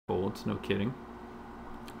folds, no kidding.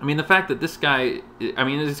 I mean, the fact that this guy, I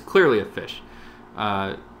mean, is clearly a fish.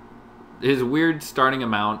 His weird starting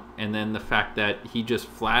amount, and then the fact that he just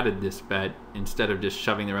flatted this bet instead of just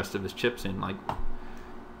shoving the rest of his chips in. Like,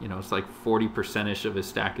 you know, it's like 40%-ish of his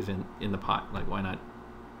stack is in the pot. Like, why not?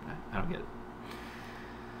 I don't get it.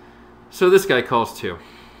 So this guy calls too.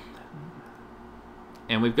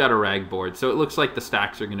 And we've got a rag board. So it looks like the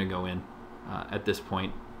stacks are going to go in at this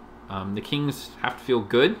point. The kings have to feel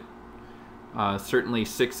good. Certainly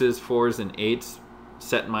 6s, 4s, and 8s.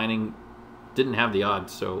 Set mining didn't have the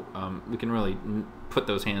odds, so we can really put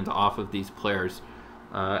those hands off of these players.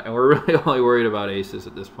 And we're really only worried about aces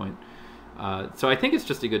at this point. So I think it's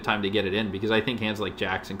just a good time to get it in, because I think hands like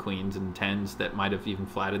jacks and queens and 10s that might have even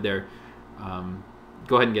flatted there,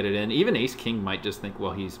 go ahead and get it in. Even ace-king might just think,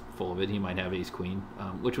 well, he's full of it. He might have ace-queen,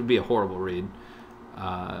 which would be a horrible read.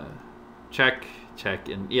 Check, check,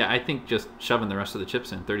 and yeah, I think just shoving the rest of the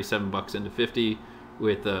chips in, 37 bucks into 50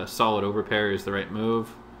 with a solid overpair is the right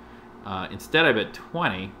move. Instead, I bet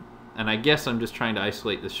 20, and I guess I'm just trying to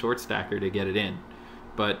isolate the short stacker to get it in.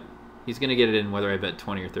 But he's going to get it in whether I bet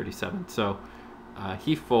 20 or 37. So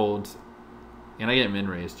he folds, and I get him in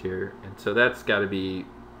raised here. And so that's got to be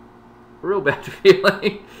a real bad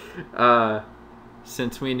feeling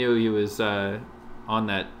since we knew he was on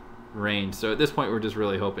that range. So at this point, we're just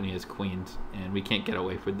really hoping he has queens, and we can't get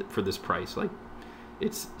away for this price. Like,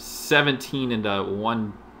 it's 17 into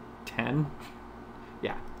 110.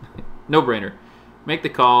 Yeah, no brainer. Make the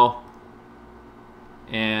call,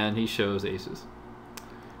 and he shows aces.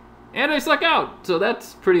 And I suck out, so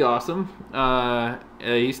that's pretty awesome.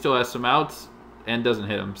 He still has some outs and doesn't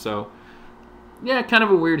hit him. So, yeah, kind of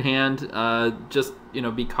a weird hand. Just, you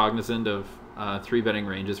know, be cognizant of 3-betting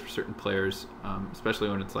ranges for certain players, especially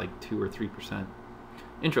when it's like 2 or 3%.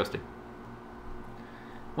 Interesting.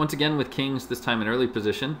 Once again with kings, this time in early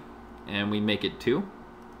position, and we make it 2.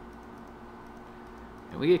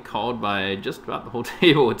 And we get called by just about the whole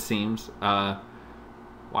table, it seems.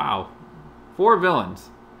 Wow. 4 villains.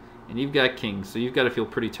 And you've got kings, so you've got to feel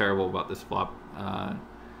pretty terrible about this flop. I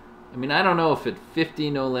mean, I don't know if at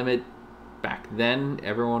 50 no limit back then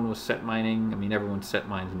everyone was set mining. I mean, everyone's set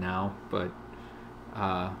mines now, but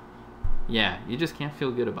yeah, you just can't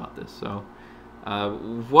feel good about this. So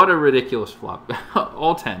what a ridiculous flop.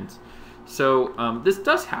 All 10s. So this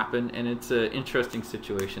does happen, and it's an interesting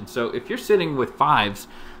situation. So if you're sitting with 5s,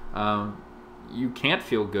 you can't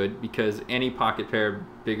feel good because any pocket pair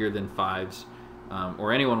bigger than 5s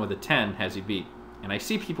or anyone with a 10 has you beat. And I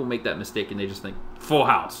see people make that mistake and they just think, full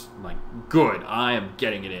house, like, good, I am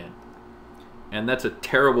getting it in. And that's a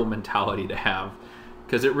terrible mentality to have,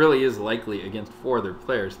 because it really is likely against 4 other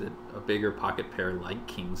players that a bigger pocket pair like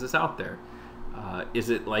kings is out there. Is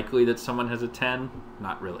it likely that someone has a 10?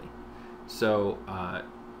 Not really. So, I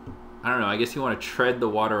don't know, I guess you want to tread the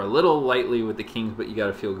water a little lightly with the kings, but you got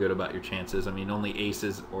to feel good about your chances. I mean, only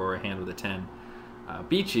aces or a hand with a 10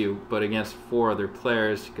 beat you, but against 4 other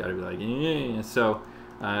players, you got to be like, yeah. So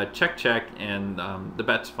check, check, and the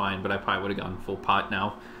bet's fine, but I probably would have gone full pot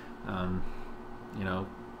now. You know,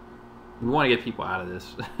 we want to get people out of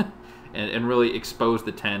this and really expose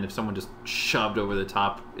the 10. If someone just shoved over the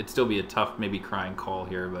top, it'd still be a tough, maybe crying call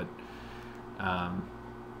here, but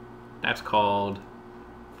that's called,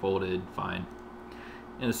 folded, fine.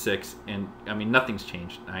 In the 6, and I mean, nothing's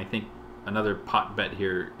changed. I think another pot bet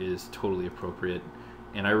here is totally appropriate,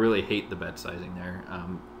 and I really hate the bet sizing there.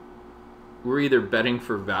 We're either betting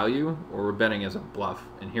for value or we're betting as a bluff,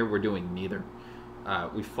 and here we're doing neither.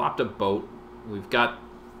 We flopped a boat. We've got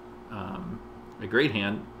a great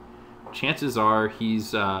hand. Chances are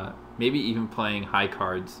he's maybe even playing high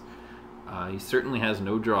cards. He certainly has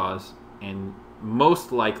no draws, and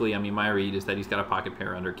most likely, I mean, my read is that he's got a pocket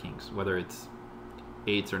pair under kings, whether it's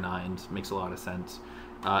 8s or 9s, makes a lot of sense.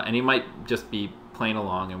 And he might just be playing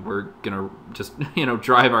along, and we're gonna just, you know,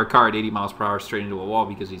 drive our car at 80 miles per hour straight into a wall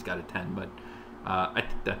because he's got a 10. But I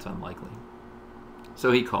think that's unlikely.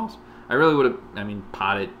 So he calls. I really would have, I mean,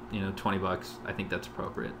 pot it, you know, 20 bucks. I think that's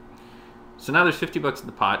appropriate. So now there's 50 bucks in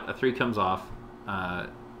the pot. A 3 comes off.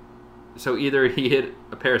 So either he hit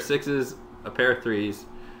a pair of 6s, a pair of 3s,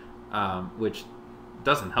 which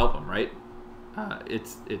doesn't help him, right?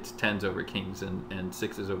 It's 10s over kings and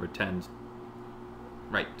 6s over 10s.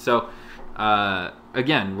 Right. So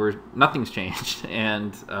again, nothing's changed,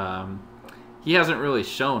 and he hasn't really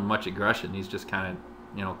shown much aggression. He's just kind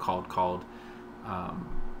of, you know, called.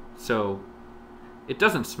 So it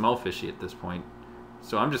doesn't smell fishy at this point.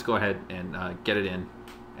 So I'm just go ahead and get it in,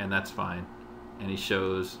 and that's fine. And he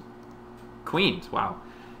shows queens. Wow.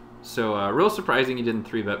 So real surprising he didn't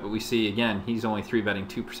 3-bet, but we see again he's only 3-betting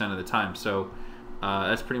 2% of the time. So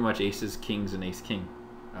That's pretty much aces, kings, and ace-king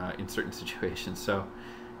in certain situations. So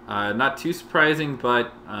not too surprising,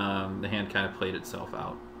 but the hand kind of played itself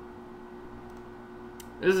out.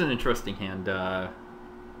 This is an interesting hand.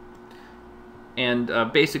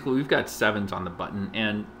 Basically, we've got sevens on the button,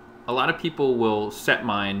 and a lot of people will set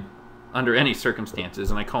mine under any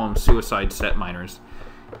circumstances, and I call them suicide set miners.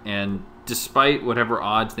 And despite whatever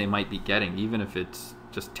odds they might be getting, even if it's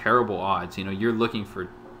just terrible odds, you know, you're looking for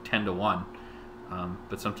 10 to 1.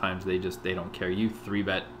 But sometimes they don't care. You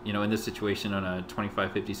 3-bet, you know, in this situation on a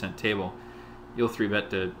 25-50 cent table, you'll 3-bet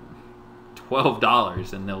to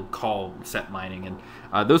 $12 and they'll call set mining.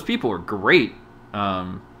 And those people are great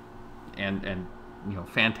and you know,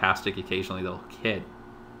 fantastic. Occasionally they'll hit,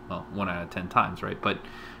 well, 1 out of 10 times, right? But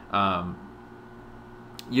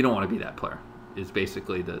you don't want to be that player, is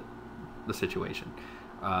basically the situation.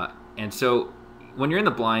 And so when you're in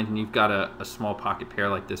the blind and you've got a small pocket pair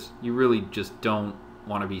like this, you really just don't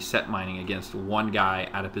want to be set mining against one guy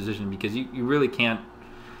out of position, because you really can't.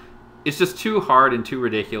 It's just too hard and too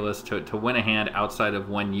ridiculous to win a hand outside of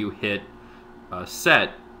when you hit a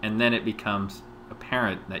set, and then it becomes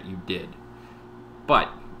apparent that you did. But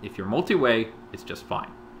if you're multi-way, it's just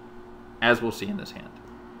fine, as we'll see in this hand.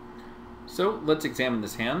 So let's examine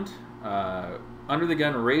this hand. Under the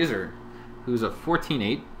gun Razor, who's a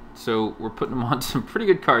 14-8. So we're putting him on some pretty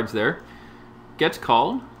good cards there. Gets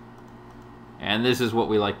called, and this is what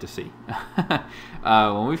we like to see.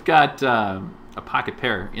 When we've got a pocket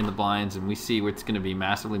pair in the blinds and we see it's going to be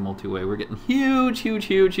massively multi-way, we're getting huge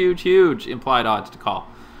implied odds to call.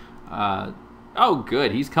 Oh,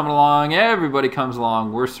 good, he's coming along. Everybody comes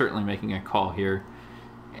along. We're certainly making a call here.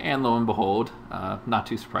 And lo and behold, not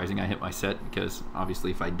too surprising, I hit my set, because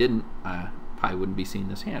obviously if I didn't, I probably wouldn't be seeing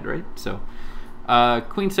this hand, right? So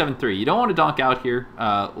Queen 7-3. You don't want to donk out here.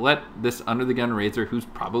 Let this under the gun Razor, who's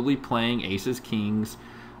probably playing aces, kings,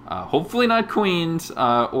 hopefully not queens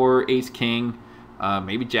or ace king,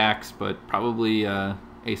 maybe jacks, but probably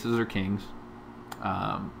aces or kings,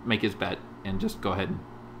 make his bet and just go ahead and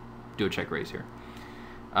do a check raise here.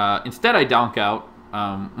 Instead, I donk out,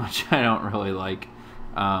 which I don't really like,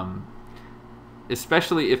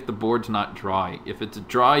 especially if the board's not drawy. If it's a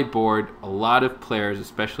drawy board, a lot of players,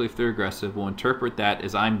 especially if they're aggressive, will interpret that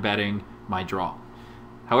as I'm betting my draw.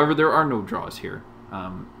 However, there are no draws here.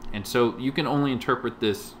 And so you can only interpret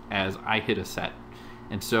this as I hit a set.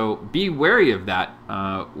 And so be wary of that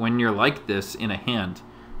when you're like this in a hand.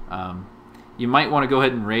 You might want to go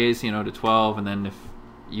ahead and raise, you know, to 12, and then if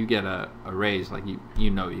you get a raise, like you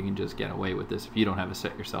know you can just get away with this if you don't have a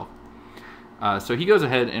set yourself. So he goes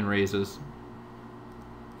ahead and raises,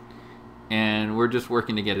 and we're just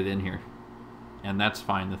working to get it in here, and that's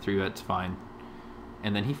fine. The 3-bet's fine,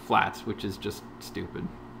 and then he flats, which is just stupid.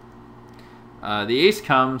 The ace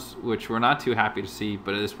comes, which we're not too happy to see,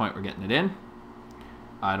 but at this point we're getting it in.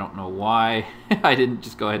 I don't know why I didn't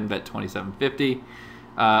just go ahead and bet 27.50.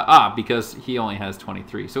 Because he only has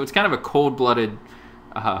 23. So it's kind of a cold-blooded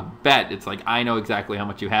bet. It's like, I know exactly how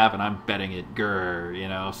much you have, and I'm betting it. Grr, you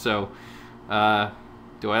know. So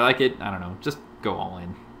do I like it? I don't know. Just go all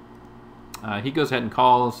in. He goes ahead and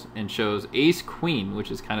calls and shows ace queen,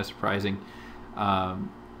 which is kind of surprising.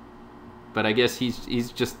 But I guess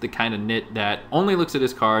he's just the kind of nit that only looks at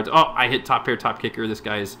his cards. Oh, I hit top pair, top kicker. This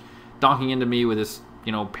guy's donking into me with this,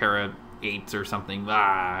 you know, pair of 8s or something.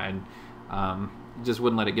 And just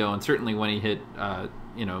wouldn't let it go. And certainly when he hit,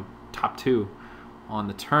 you know, top 2 on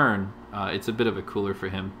the turn, it's a bit of a cooler for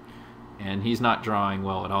him. And he's not drawing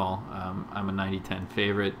well at all. I'm a 90-10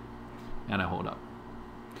 favorite, and I hold up.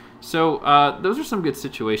 So those are some good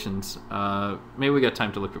situations. Maybe we got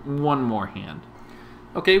time to look at one more hand.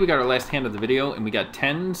 Okay, we got our last hand of the video, and we got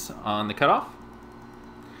 10s on the cutoff.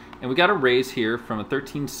 And we got a raise here from a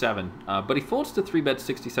 13-7, but he folds to 3-bet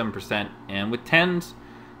 67%. And with 10s,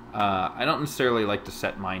 I don't necessarily like to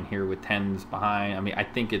set mine here with 10s behind. I mean, I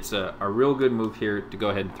think it's a real good move here to go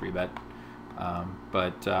ahead and 3-bet.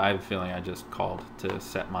 But I have a feeling I just called to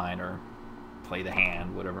set mine or play the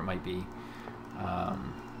hand, whatever it might be.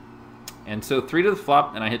 And so 3 to the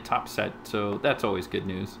flop, and I hit top set, so that's always good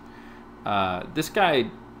news. This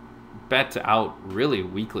guy bets out really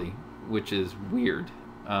weakly, which is weird.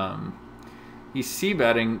 He's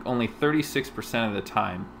c-betting only 36% of the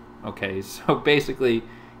time. Okay, so basically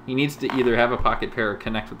he needs to either have a pocket pair or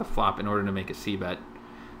connect with the flop in order to make a c-bet.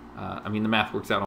 I mean, the math works out